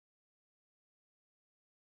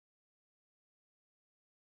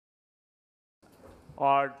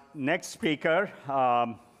Our next speaker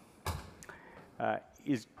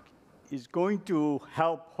is going to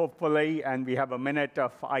help, hopefully, and we have a minute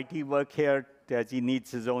of IT work here as he needs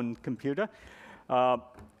his own computer. One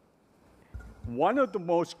of the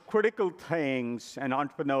most critical things an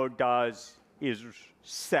entrepreneur does is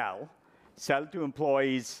sell to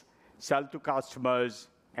employees, sell to customers,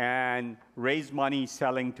 and raise money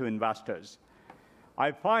selling to investors.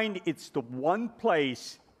 I find it's the one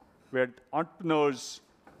place where entrepreneurs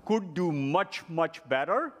could do much, much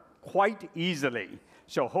better quite easily.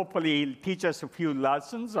 So hopefully he'll teach us a few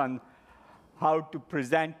lessons on how to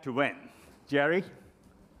present to win. Jerry?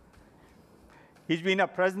 He's been a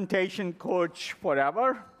presentation coach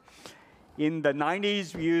forever. In the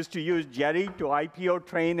 90s, we used to use Jerry to IPO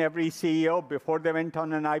train every CEO before they went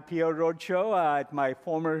on an IPO roadshow at my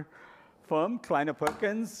former firm, Kleiner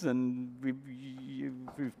Perkins, and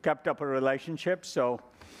we've kept up a relationship. So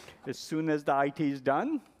as soon as the IT is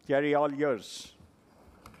done, Jerry, all yours.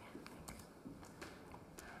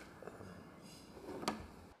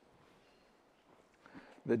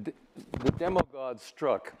 The demo god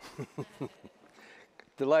struck.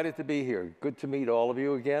 Delighted to be here. Good to meet all of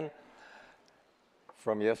you again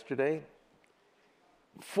from yesterday.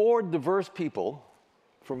 Four diverse people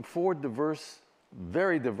from four diverse,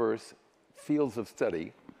 very diverse fields of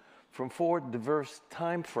study, from four diverse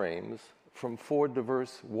time frames, from four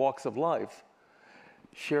diverse walks of life,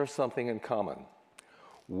 share something in common.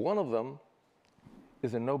 One of them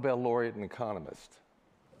is a Nobel laureate and economist.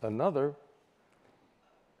 Another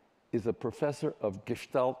is a professor of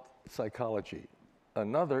Gestalt psychology.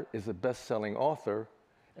 Another is a best-selling author,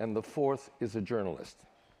 and the fourth is a journalist.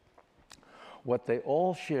 What they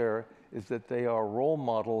all share is that they are role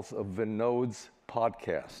models of Vinod's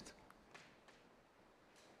podcast.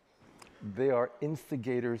 They are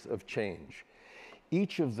instigators of change.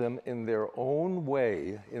 Each of them, in their own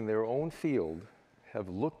way, in their own field, have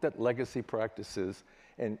looked at legacy practices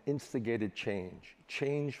and instigated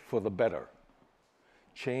change for the better,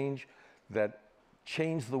 change that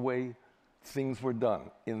changed the way things were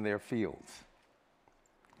done in their fields.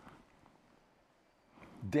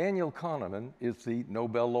 Daniel Kahneman is the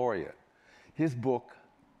Nobel laureate. His book,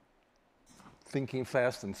 Thinking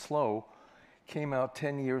Fast and Slow, came out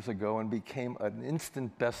 10 years ago and became an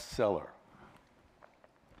instant bestseller.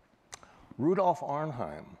 Rudolf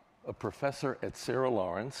Arnheim, a professor at Sarah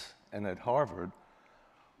Lawrence and at Harvard,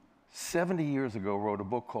 70 years ago wrote a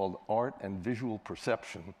book called Art and Visual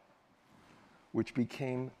Perception, which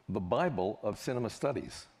became the Bible of cinema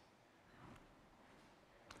studies.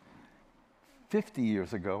 50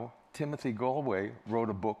 years ago, Timothy Galway wrote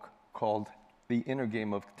a book called The Inner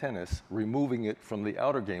Game of Tennis, removing it from the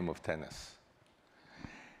outer game of tennis.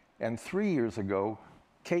 And 3 years ago,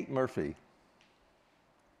 Kate Murphy,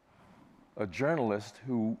 a journalist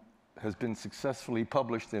who has been successfully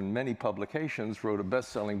published in many publications, wrote a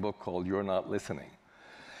best-selling book called You're Not Listening.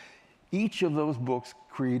 Each of those books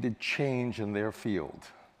created change in their field.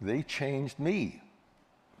 They changed me.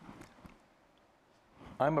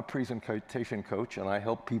 I'm a presentation coach, and I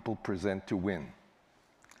help people present to win.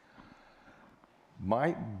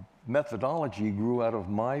 My methodology grew out of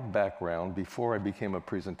my background before I became a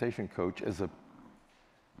presentation coach as a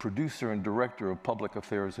producer and director of public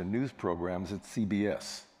affairs and news programs at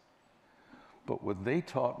CBS. But what they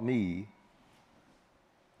taught me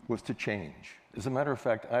was to change. As a matter of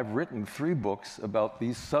fact, I've written 3 books about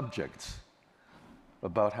these subjects,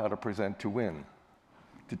 about how to present to win.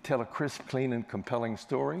 To tell a crisp, clean, and compelling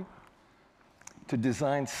story, to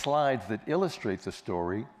design slides that illustrate the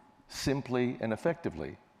story simply and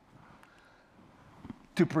effectively,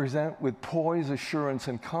 to present with poise, assurance,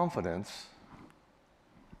 and confidence,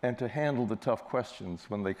 and to handle the tough questions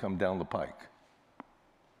when they come down the pike.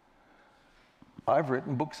 I've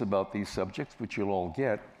written books about these subjects, which you'll all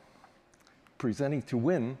get. Presenting to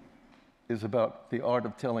win is about the art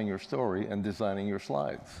of telling your story and designing your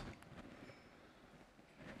slides.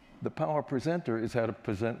 The power presenter is how to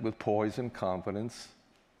present with poise and confidence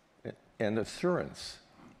and assurance.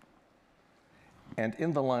 And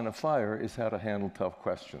in the line of fire is how to handle tough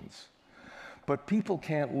questions. But people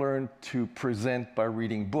can't learn to present by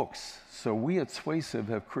reading books. So we at Suasive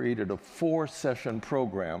have created a 4-session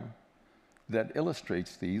program that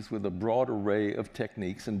illustrates these with a broad array of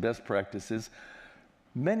techniques and best practices,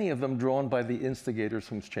 many of them drawn by the instigators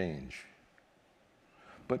from change.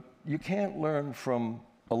 But you can't learn from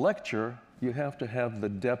a lecture, you have to have the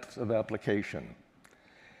depth of application.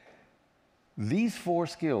 These 4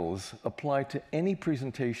 skills apply to any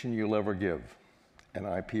presentation you'll ever give: an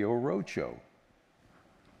IPO roadshow,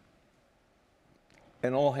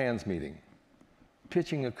 an all-hands meeting,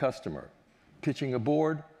 pitching a customer, pitching a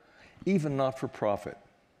board, even not-for-profit.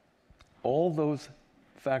 All those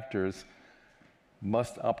factors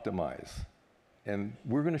must optimize. And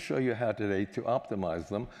we're going to show you how today to optimize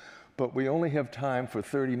them, but we only have time for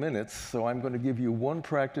 30 minutes, so I'm going to give you one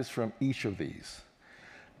practice from each of these.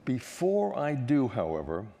 Before I do,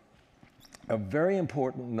 however, a very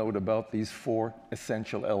important note about these 4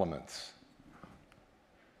 essential elements.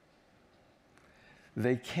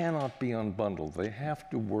 They cannot be unbundled. They have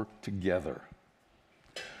to work together.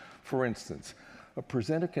 For instance, a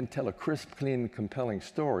presenter can tell a crisp, clean, and compelling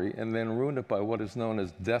story and then ruin it by what is known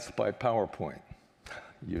as death by PowerPoint.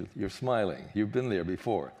 You're smiling. You've been there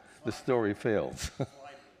before. The story fails.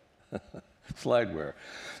 Slideware.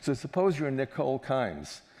 So suppose you're Nicole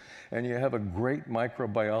Kimes and you have a great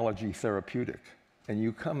microbiology therapeutic, and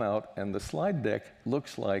you come out and the slide deck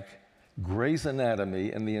looks like Gray's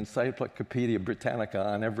Anatomy and the Encyclopedia Britannica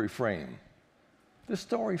on every frame. The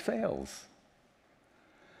story fails.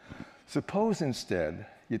 Suppose instead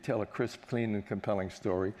you tell a crisp, clean, and compelling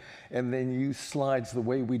story, and then use slides the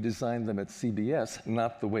way we designed them at CBS,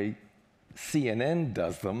 not the way CNN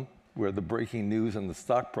does them, where the breaking news and the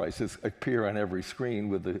stock prices appear on every screen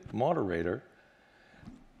with the moderator.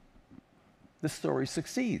 The story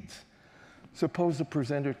succeeds. Suppose the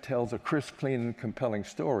presenter tells a crisp, clean, and compelling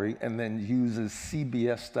story and then uses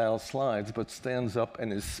CBS-style slides but stands up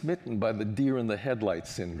and is smitten by the deer in the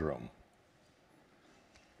headlights syndrome.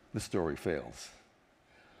 The story fails.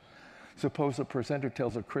 Suppose the presenter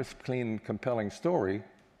tells a crisp, clean, and compelling story,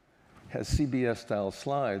 has CBS-style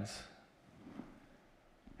slides,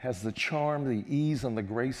 has the charm, the ease, and the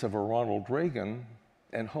grace of a Ronald Reagan,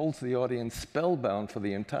 and holds the audience spellbound for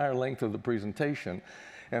the entire length of the presentation.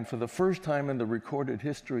 And for the first time in the recorded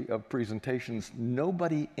history of presentations,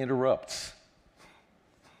 nobody interrupts.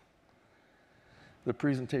 The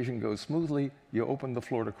presentation goes smoothly, you open the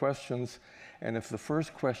floor to questions, and if the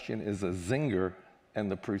first question is a zinger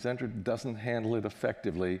and the presenter doesn't handle it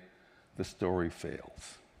effectively, the story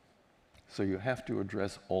fails. So you have to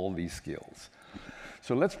address all these skills.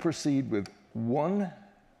 So let's proceed with one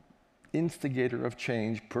instigator of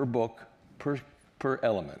change per book, per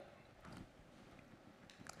element.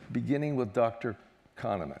 Beginning with Dr.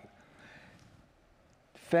 Kahneman.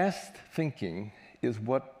 Fast thinking is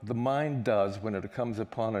what the mind does when it comes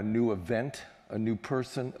upon a new event, a new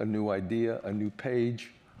person, a new idea, a new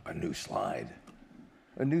page, a new slide,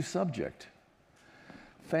 a new subject.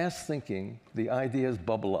 Fast thinking, the ideas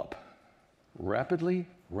bubble up rapidly,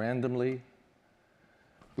 randomly,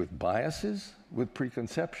 with biases, with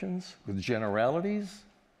preconceptions, with generalities,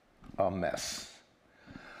 a mess.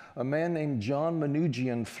 A man named John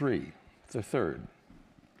Manoogian III,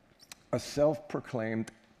 a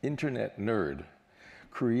self-proclaimed internet nerd,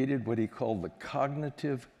 created what he called the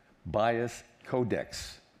Cognitive Bias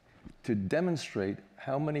Codex to demonstrate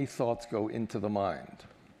how many thoughts go into the mind.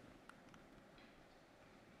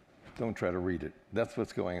 Don't try to read it. That's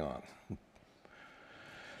what's going on.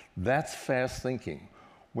 That's fast thinking.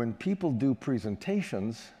 When people do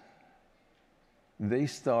presentations, they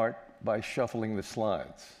start by shuffling the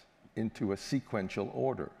slides into a sequential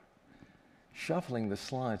order. Shuffling the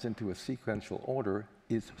slides into a sequential order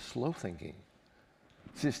is slow thinking.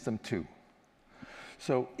 System 2.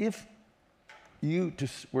 So if you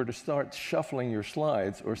were to start shuffling your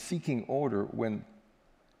slides or seeking order when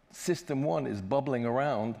system 1 is bubbling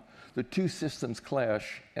around, the two systems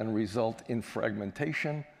clash and result in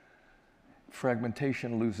fragmentation.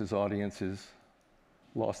 Fragmentation loses audiences.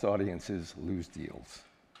 Lost audiences lose deals.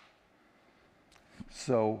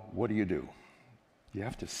 So what do? You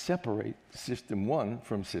have to separate system 1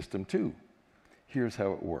 from system 2. Here's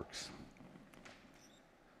how it works.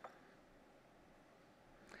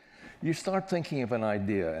 You start thinking of an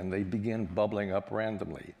idea and they begin bubbling up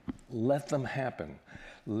randomly. Let them happen.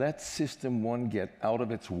 Let system 1 get out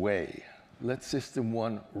of its way. Let system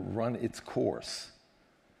 1 run its course.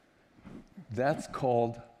 That's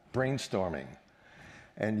called brainstorming.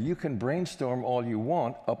 And you can brainstorm all you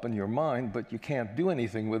want up in your mind, but you can't do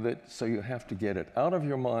anything with it, so you have to get it out of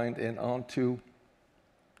your mind and onto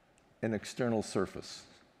an external surface.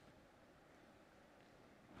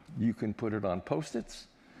 You can put it on Post-its.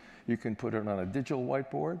 You can put it on a digital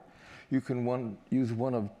whiteboard. You can use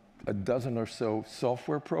one of a dozen or so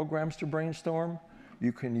software programs to brainstorm.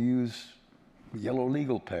 You can use yellow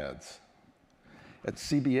legal pads. At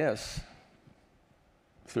CBS,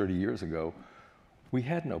 30 years ago, we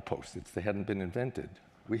had no Post-its. They hadn't been invented.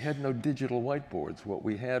 We had no digital whiteboards. What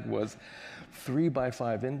we had was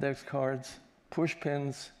 3x5 index cards, push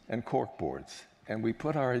pins, and cork boards. And we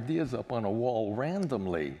put our ideas up on a wall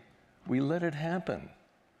randomly. We let it happen.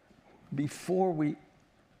 Before we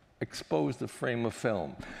exposed a frame of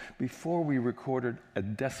film, before we recorded a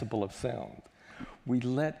decibel of sound. We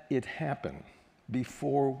let it happen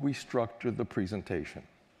before we structure the presentation,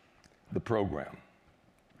 the program.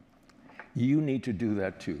 You need to do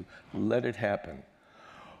that too. Let it happen.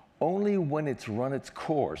 Only when it's run its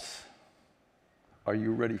course are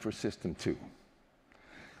you ready for System 2.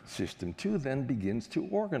 System 2 then begins to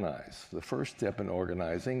organize. The first step in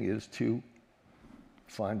organizing is to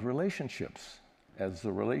find relationships. As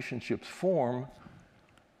the relationships form,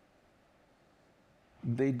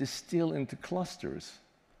 they distill into clusters.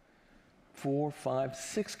 4, 5,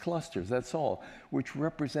 6 clusters, that's all, which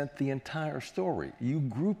represent the entire story. You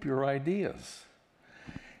group your ideas.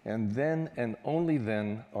 And then and only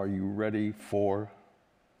then are you ready for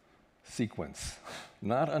sequence.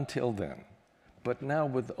 Not until then. But now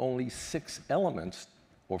with only 6 elements,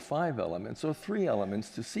 or 5 elements, or 3 elements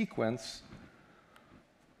to sequence,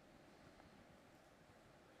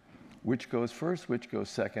 which goes first, which goes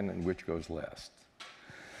second, and which goes last.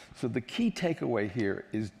 So the key takeaway here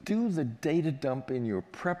is do the data dump in your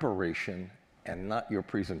preparation and not your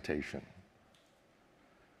presentation.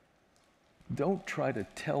 Don't try to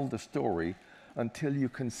tell the story until you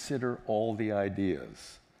consider all the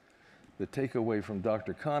ideas. The takeaway from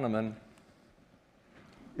Dr. Kahneman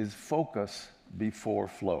is focus before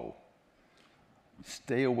flow.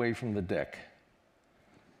 Stay away from the deck.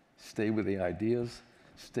 Stay with the ideas,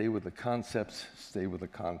 stay with the concepts, stay with the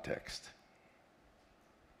context.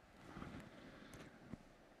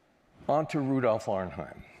 On to Rudolf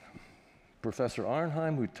Arnheim. Professor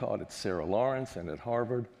Arnheim, who taught at Sarah Lawrence and at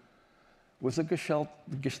Harvard, was a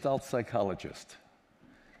Gestalt psychologist.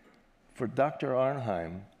 For Dr.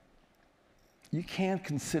 Arnheim, you can't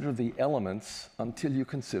consider the elements until you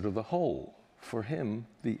consider the whole. For him,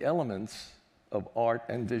 the elements of art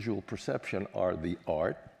and visual perception are the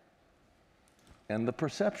art and the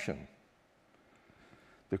perception,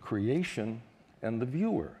 the creation and the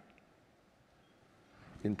viewer.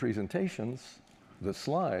 In presentations, the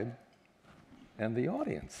slide and the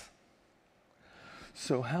audience.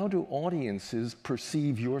 So how do audiences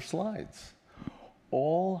perceive your slides?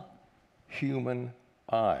 All human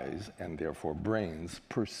eyes, and therefore brains,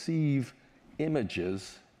 perceive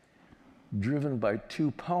images driven by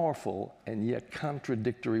 2 powerful and yet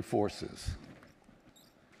contradictory forces.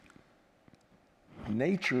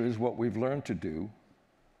 Nature is what we've learned to do,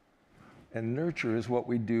 and nurture is what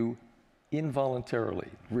we do involuntarily,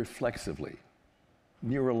 reflexively,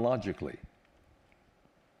 neurologically.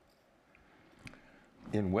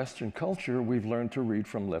 In Western culture, we've learned to read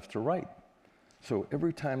from left to right. So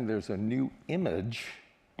every time there's a new image,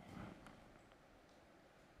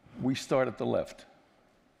 we start at the left.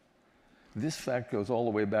 This fact goes all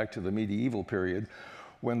the way back to the medieval period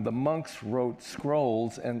when the monks wrote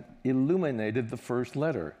scrolls and illuminated the first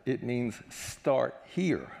letter. It means start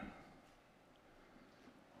here.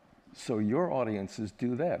 So your audiences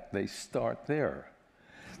do that. They start there.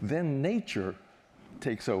 Then nature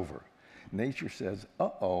takes over. Nature says,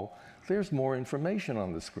 uh-oh, there's more information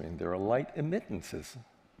on the screen. There are light emittances.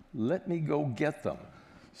 Let me go get them.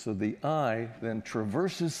 So the eye then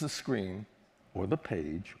traverses the screen, or the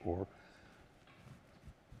page, or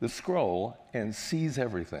the scroll, and sees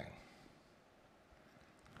everything.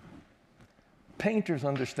 Painters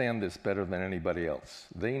understand this better than anybody else.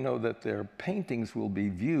 They know that their paintings will be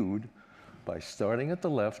viewed by starting at the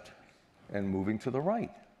left and moving to the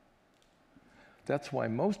right. That's why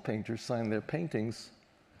most painters sign their paintings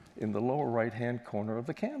in the lower right-hand corner of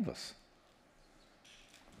the canvas.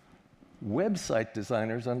 Website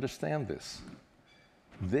designers understand this.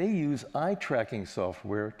 They use eye tracking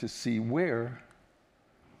software to see where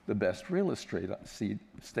the best real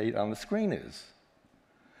estate on the screen is.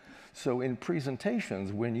 So in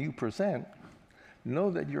presentations, when you present, know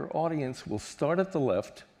that your audience will start at the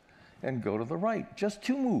left and go to the right, just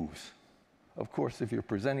 2 moves. Of course, if you're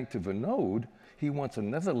presenting to Vinod, he wants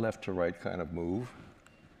another left to right kind of move.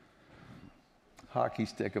 Hockey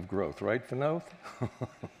stick of growth, right, Vinod?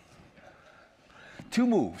 2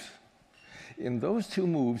 moves. In those 2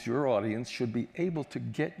 moves, your audience should be able to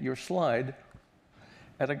get your slide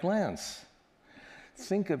at a glance.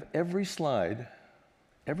 Think of every slide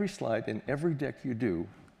in every deck you do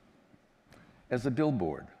as a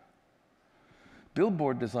billboard.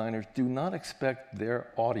 Billboard designers do not expect their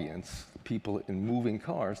audience, people in moving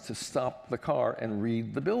cars, to stop the car and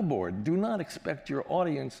read the billboard. Do not expect your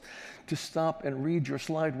audience to stop and read your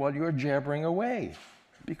slide while you're jabbering away,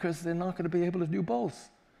 because they're not going to be able to do both.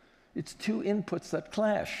 It's 2 inputs that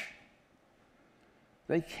clash.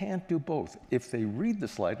 They can't do both. If they read the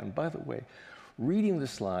slide, and by the way, reading the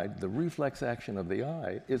slide, the reflex action of the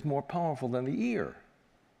eye, is more powerful than the ear.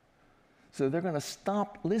 So they're going to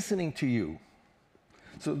stop listening to you.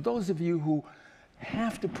 So those of you who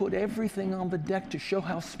have to put everything on the deck to show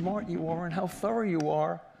how smart you are and how thorough you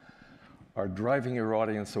are driving your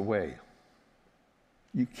audience away.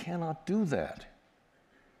 You cannot do that.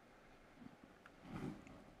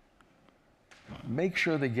 Make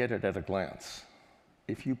sure they get it at a glance.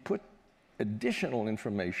 If you put additional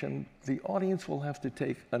information, the audience will have to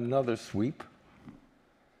take another sweep,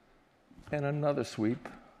 and another sweep,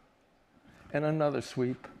 and another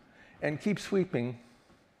sweep, and keep sweeping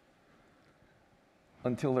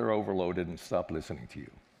until they're overloaded and stop listening to you.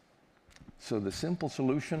 So the simple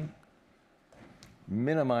solution,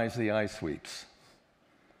 minimize the eye sweeps.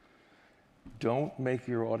 Don't make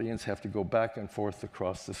your audience have to go back and forth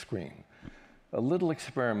across the screen. A little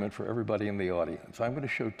experiment for everybody in the audience. I'm going to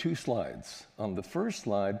show 2 slides. On the first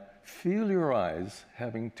slide, feel your eyes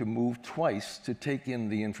having to move twice to take in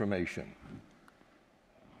the information.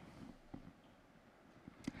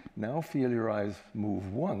 Now feel your eyes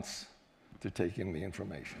move once to take in the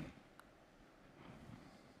information.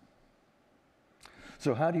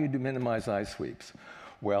 So how do you minimize eye sweeps?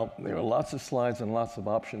 Well, there are lots of slides and lots of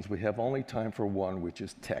options. We have only time for one, which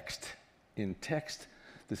is text. In text,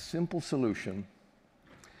 the simple solution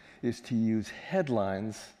is to use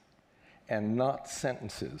headlines and not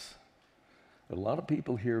sentences. A lot of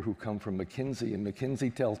people here who come from McKinsey, and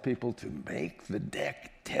McKinsey tells people to make the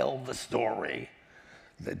deck tell the story.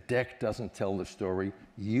 The deck doesn't tell the story,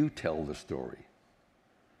 you tell the story.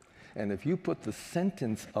 And if you put the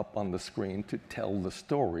sentence up on the screen to tell the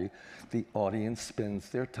story, the audience spends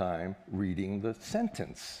their time reading the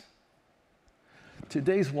sentence.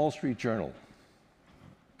 Today's Wall Street Journal.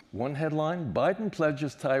 One headline, Biden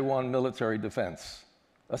pledges Taiwan military defense.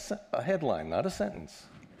 A headline, not a sentence.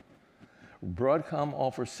 Broadcom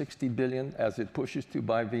offers $60 billion as it pushes to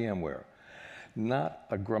buy VMware. Not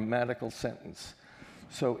a grammatical sentence.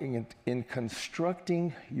 So in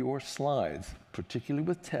constructing your slides, particularly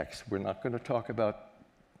with text, we're not going to talk about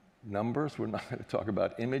numbers, we're not going to talk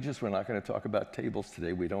about images, we're not going to talk about tables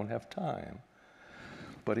today, we don't have time.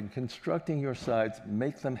 But in constructing your slides,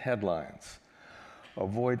 make them headlines.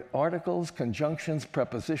 Avoid articles, conjunctions,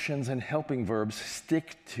 prepositions, and helping verbs.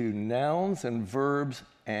 Stick to nouns and verbs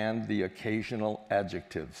and the occasional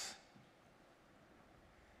adjectives.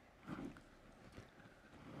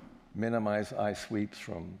 Minimize eye sweeps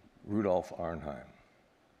from Rudolf Arnheim.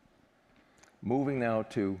 Moving now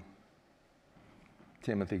to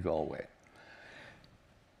Timothy Galway.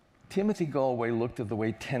 Timothy Galway looked at the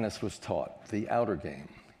way tennis was taught, the outer game.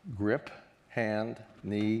 Grip, hand,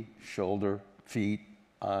 knee, shoulder, feet,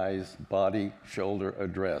 eyes, body, shoulder,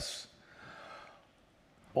 address.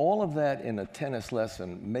 All of that in a tennis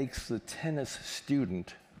lesson makes the tennis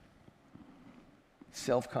student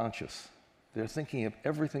self-conscious. They're thinking of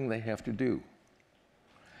everything they have to do.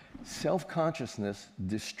 Self-consciousness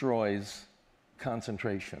destroys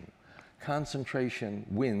concentration. Concentration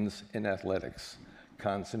wins in athletics.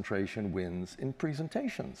 Concentration wins in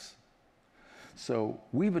presentations. So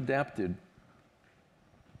we've adapted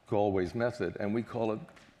Galway's method, and we call it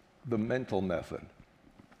the mental method.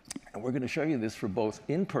 And we're going to show you this for both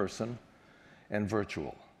in-person and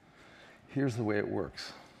virtual. Here's the way it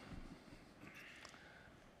works.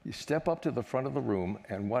 You step up to the front of the room,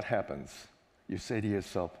 and what happens? You say to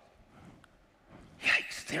yourself,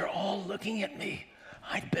 yikes, they're all looking at me.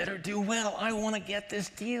 I'd better do well. I want to get this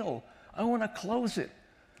deal. I want to close it.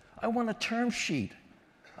 I want a term sheet.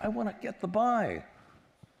 I want to get the buy.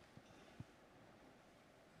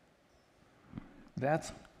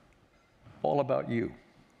 That's all about you.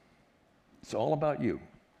 It's all about you,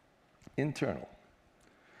 internal.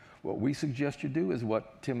 What we suggest you do is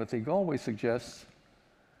what Timothy Galway suggests.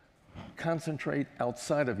 Concentrate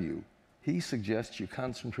outside of you. He suggests you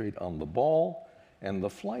concentrate on the ball and the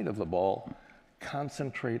flight of the ball.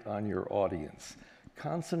 Concentrate on your audience.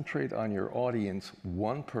 Concentrate on your audience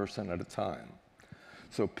one person at a time.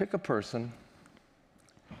 So pick a person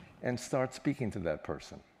and start speaking to that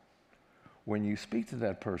person. When you speak to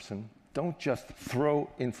that person, don't just throw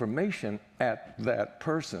information at that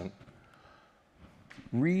person.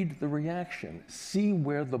 Read the reaction. See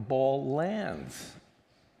where the ball lands.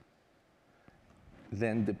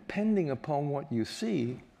 Then, depending upon what you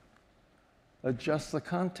see, adjust the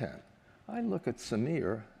content. I look at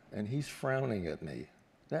Samir, and he's frowning at me.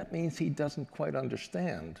 That means he doesn't quite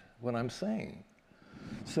understand what I'm saying.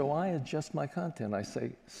 So I adjust my content. I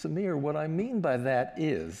say, Samir, what I mean by that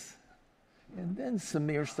is, and then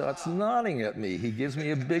Samir starts nodding at me. He gives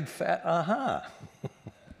me a big fat aha.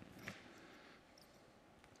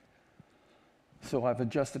 So I've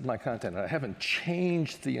adjusted my content. I haven't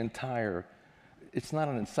changed the entire It's not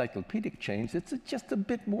an encyclopedic change, it's just a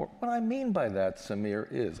bit more. What I mean by that, Samir,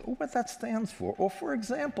 is, or what that stands for, or for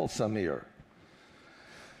example, Samir,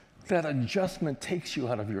 that adjustment takes you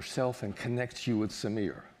out of yourself and connects you with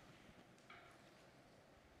Samir.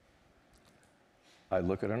 I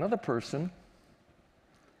look at another person,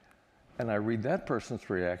 and I read that person's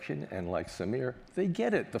reaction, and like Samir, they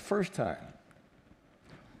get it the first time.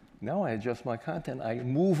 Now I adjust my content, I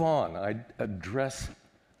move on, I address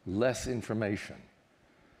less information.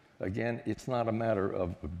 Again, it's not a matter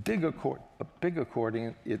of a big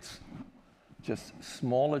accordion, it's just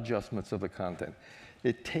small adjustments of the content.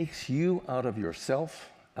 It takes you out of yourself,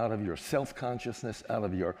 out of your self-consciousness, out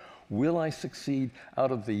of your will I succeed,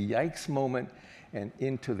 out of the yikes moment, and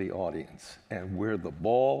into the audience, and where the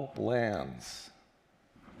ball lands.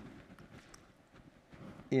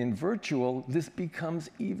 In virtual, this becomes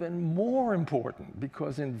even more important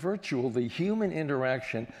because in virtual, the human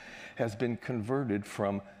interaction has been converted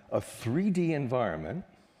from a 3D environment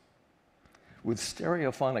with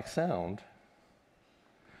stereophonic sound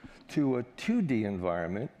to a 2D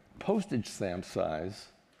environment, postage stamp size,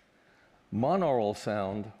 monaural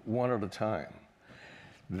sound, one at a time.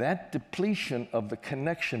 That depletion of the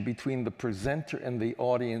connection between the presenter and the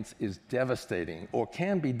audience is devastating, or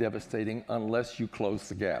can be devastating unless you close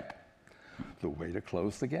the gap. The way to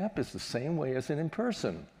close the gap is the same way as in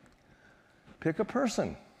person. Pick a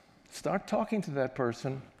person, start talking to that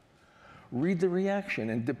person, read the reaction,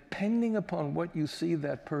 and depending upon what you see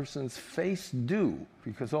that person's face do,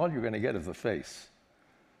 because all you're going to get is the face,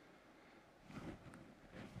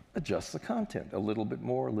 adjust the content a little bit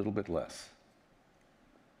more, a little bit less.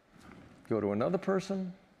 Go to another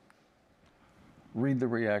person, read the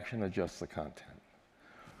reaction, adjust the content.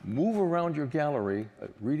 Move around your gallery,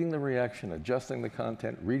 reading the reaction, adjusting the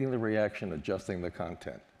content, reading the reaction, adjusting the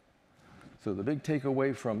content. So the big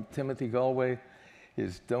takeaway from Timothy Galway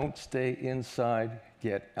is don't stay inside,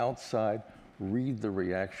 get outside, read the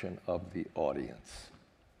reaction of the audience.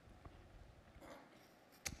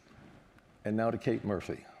 And now to Kate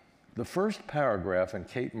Murphy. The first paragraph in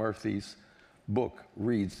Kate Murphy's book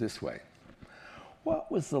reads this way.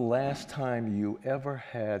 What was the last time you ever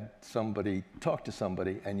had somebody talk to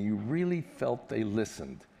somebody and you really felt they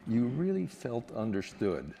listened? You really felt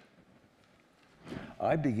understood?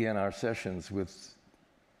 I began our sessions with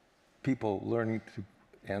people learning to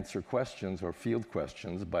answer questions or field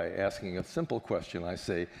questions by asking a simple question. I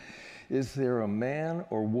say, is there a man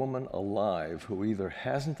or woman alive who either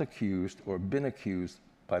hasn't accused or been accused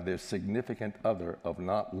by their significant other of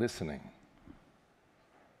not listening?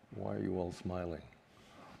 Why are you all smiling?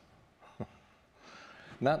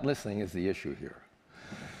 Not listening is the issue here.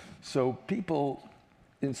 So people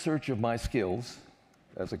in search of my skills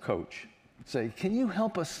as a coach say, can you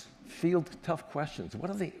help us field tough questions?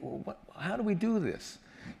 How do we do this?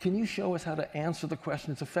 Can you show us how to answer the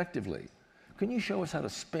questions effectively? Can you show us how to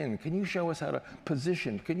spin? Can you show us how to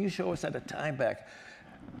position? Can you show us how to tie back?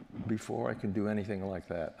 Before I can do anything like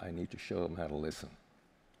that, I need to show them how to listen.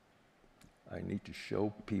 I need to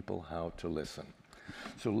show people how to listen.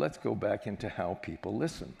 So let's go back into how people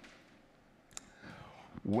listen.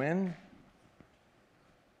 When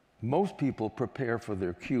most people prepare for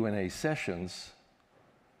their Q&A sessions,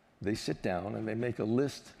 they sit down and they make a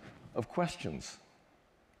list of questions.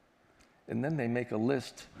 And then they make a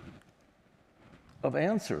list of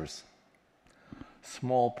answers.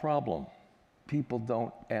 Small problem. People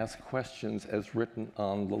don't ask questions as written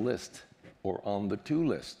on the list or on the to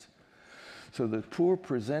list. So the poor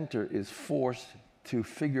presenter is forced to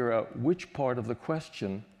figure out which part of the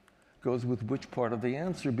question goes with which part of the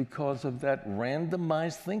answer because of that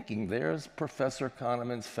randomized thinking. There's Professor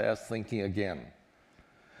Kahneman's fast thinking again.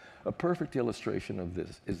 A perfect illustration of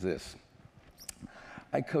this is this.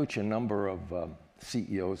 I coach a number of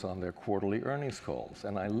CEOs on their quarterly earnings calls,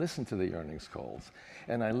 and I listen to the earnings calls,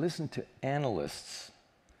 and I listen to analysts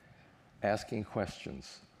asking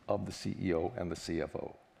questions of the CEO and the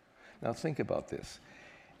CFO. Now think about this.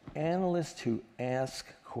 Analysts who ask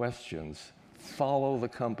questions follow the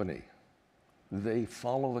company. They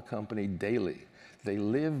follow the company daily. They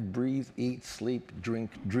live, breathe, eat, sleep, drink,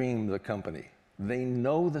 dream the company. They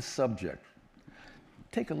know the subject.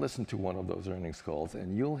 Take a listen to one of those earnings calls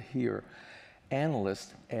and you'll hear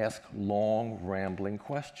analysts ask long, rambling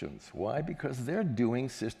questions. Why? Because they're doing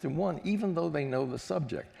System 1, even though they know the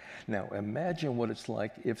subject. Now, imagine what it's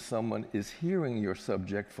like if someone is hearing your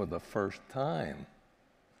subject for the first time.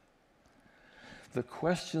 The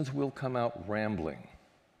questions will come out rambling.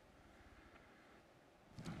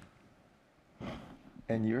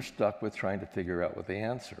 And you're stuck with trying to figure out what the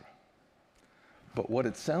answer. But what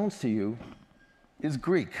it sounds to you is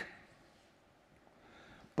Greek.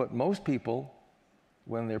 But most people,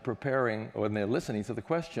 when they're preparing or when they're listening to the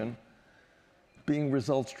question, being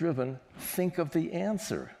results-driven, think of the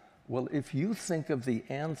answer. Well, if you think of the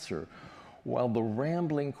answer while the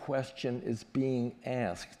rambling question is being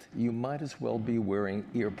asked, you might as well be wearing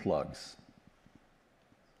earplugs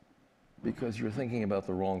because you're thinking about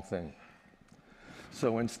the wrong thing.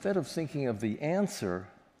 So instead of thinking of the answer,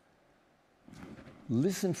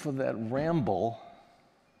 listen for that ramble,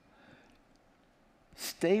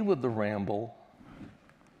 stay with the ramble,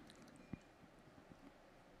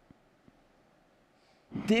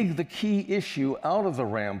 dig the key issue out of the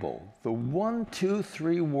ramble, the 1, 2,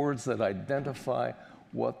 3 words that identify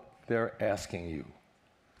what they're asking you.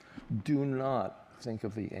 Do not think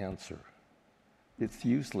of the answer. It's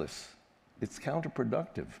useless. It's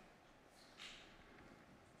counterproductive.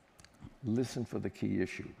 Listen for the key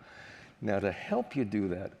issue. Now, to help you do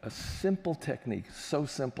that, a simple technique, so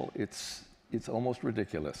simple, it's almost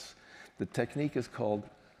ridiculous. The technique is called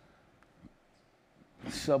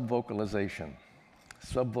subvocalization.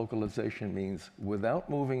 Subvocalization means without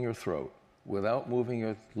moving your throat, without moving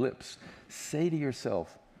your lips, say to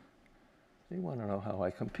yourself, they want to know how I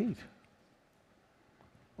compete.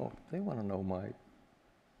 Oh, they want to know my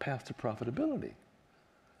path to profitability.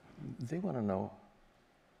 They want to know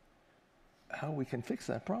how we can fix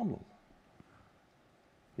that problem.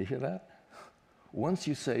 You hear that? Once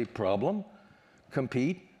you say problem,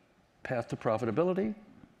 compete, path to profitability,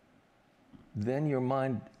 then your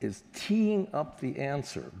mind is teeing up the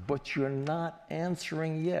answer, but you're not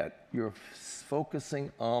answering yet. You're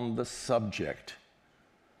focusing on the subject.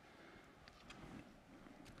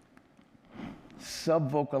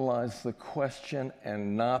 Subvocalize the question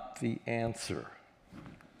and not the answer.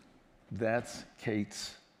 That's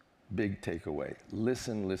Kate's big takeaway.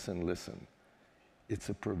 Listen, listen, listen. It's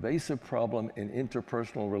a pervasive problem in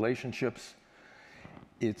interpersonal relationships.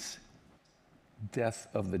 It's death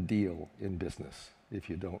of the deal in business if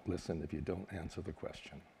you don't listen, if you don't answer the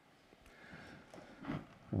question.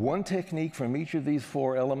 One technique from each of these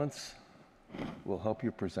 4 elements will help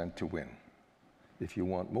you present to win. If you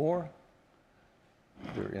want more,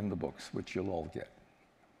 they're in the books, which you'll all get.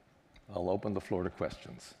 I'll open the floor to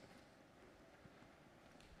questions.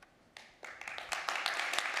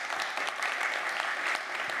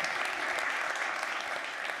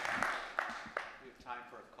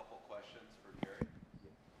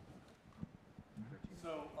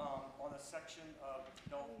 Section of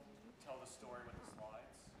don't tell the story with the slides,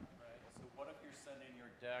 right? So what if you're sending your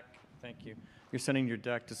deck, thank you, you're sending your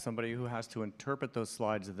deck to somebody who has to interpret those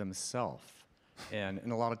slides themselves. And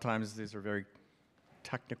a lot of times these are very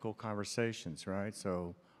technical conversations, right?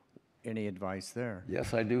 So any advice there?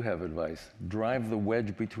 Yes, I do have advice. Drive the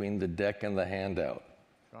wedge between the deck and the handout.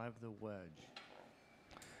 Drive the wedge.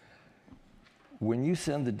 When you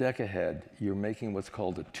send the deck ahead, you're making what's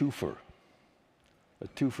called a twofer. A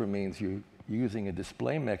twofer means you're using a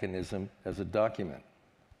display mechanism as a document.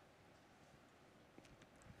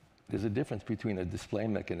 There's a difference between a display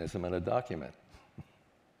mechanism and a document.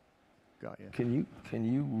 Got you. Can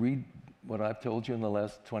you read what I've told you in the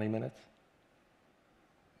last 20 minutes?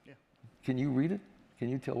 Yeah. Can you read it? Can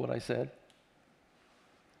you tell what I said?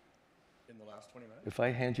 In the last 20 minutes? If I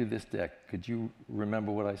hand you this deck, could you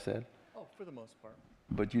remember what I said? Oh, for the most part.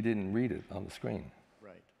 But you didn't read it on the screen.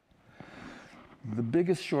 Right. The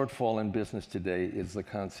biggest shortfall in business today is the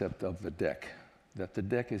concept of the deck. That the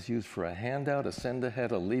deck is used for a handout, a send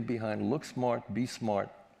ahead, a leave behind, look smart, be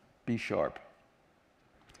sharp.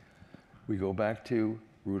 We go back to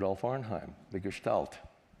Rudolf Arnheim, the Gestalt.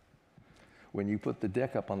 When you put the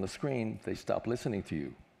deck up on the screen, they stop listening to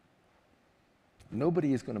you.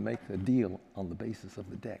 Nobody is going to make a deal on the basis of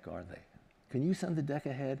the deck, are they? Can you send the deck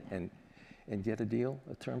ahead and get a deal,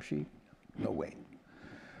 a term sheet? No way.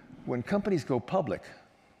 When companies go public,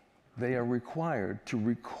 they are required to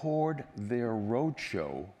record their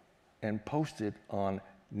roadshow and post it on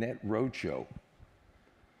Net Roadshow.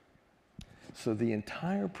 So the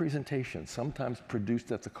entire presentation, sometimes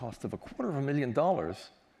produced at the cost of $250,000,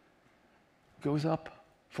 goes up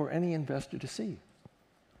for any investor to see.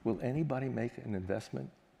 Will anybody make an investment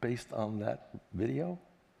based on that video?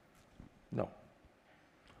 No.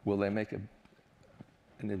 Will they make an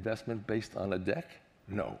investment based on a deck?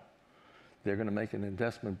 No. They're going to make an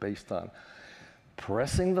investment based on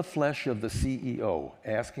pressing the flesh of the CEO,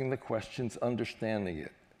 asking the questions, understanding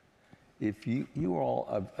it. If you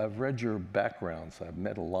all, I've read your backgrounds. I've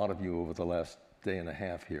met a lot of you over the last day and a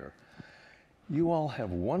half here. You all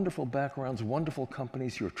have wonderful backgrounds, wonderful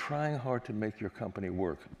companies. You're trying hard to make your company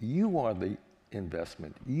work. You are the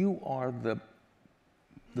investment. You are the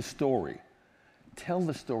story. Tell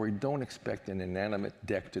the story. Don't expect an inanimate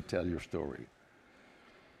deck to tell your story.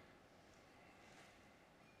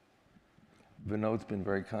 Vinod's been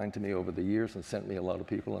very kind to me over the years and sent me a lot of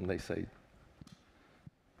people, and they say,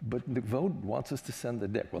 but Vinod wants us to send the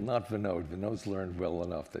deck. Well, not Vinod. Vinod's learned well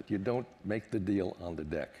enough that you don't make the deal on the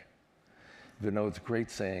deck. Vinod's great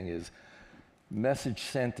saying is, message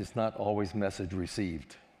sent is not always message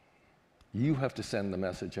received. You have to send the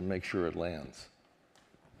message and make sure it lands.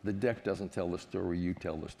 The deck doesn't tell the story, you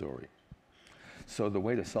tell the story. So the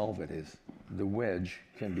way to solve it is, the wedge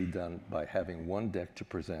can be done by having one deck to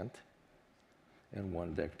present and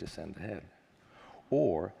one deck to send ahead.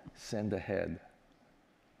 Or send ahead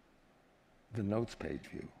the notes page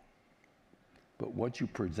view. But what you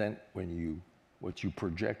present what you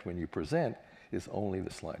project when you present is only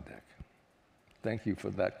the slide deck. Thank you for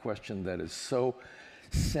that question that is so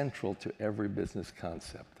central to every business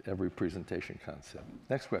concept, every presentation concept.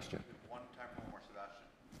 Next question. One time for more,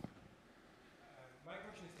 Sebastian. My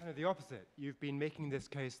question is kind of the opposite. You've been making this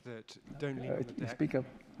case that don't lean on the deck. Speak up.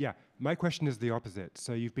 Yeah, my question is the opposite.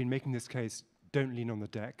 So you've been making this case, don't lean on the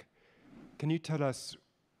deck. Can you tell us,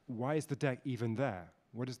 why is the deck even there?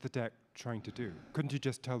 What is the deck trying to do? Couldn't you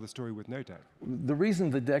just tell the story with no deck? The reason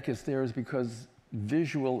the deck is there is because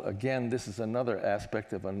visual, again, this is another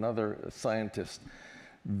aspect of another scientist.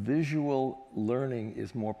 Visual learning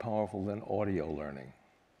is more powerful than audio learning.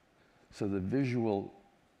 So the visual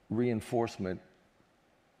reinforcement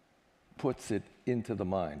puts it into the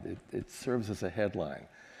mind. It serves as a headline.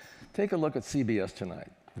 Take a look at CBS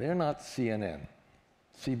tonight. They're not CNN.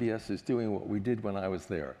 CBS is doing what we did when I was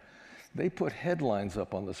there. They put headlines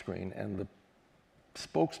up on the screen, and the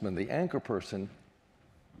spokesman, the anchor person,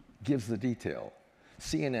 gives the detail.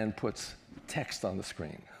 CNN puts text on the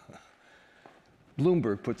screen.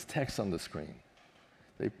 Bloomberg puts text on the screen.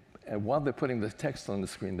 And while they're putting the text on the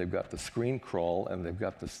screen, they've got the screen crawl, and they've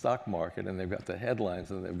got the stock market, and they've got the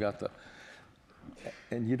headlines, and they've got the...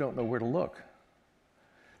 And you don't know where to look.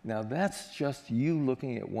 Now, that's just you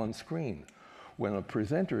looking at one screen. When a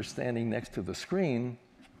presenter is standing next to the screen,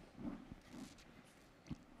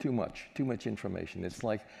 too much information. It's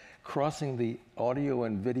like crossing the audio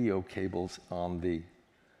and video cables on the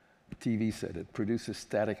TV set. It produces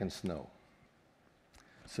static and snow.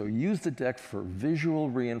 So use the deck for visual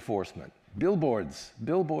reinforcement. Billboards,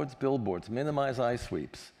 billboards, billboards. Minimize eye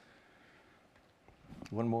sweeps.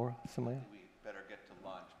 One more, somebody? We better get to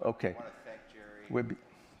lunch. Okay. I want to thank Jerry.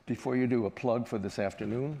 Before you do, a plug for this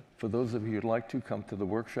afternoon. For those of you who'd like to, come to the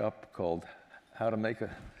workshop called How to Make a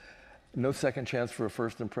No Second Chance for a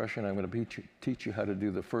First Impression. I'm going to teach you how to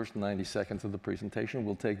do the first 90 seconds of the presentation.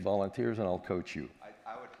 We'll take volunteers and I'll coach you. I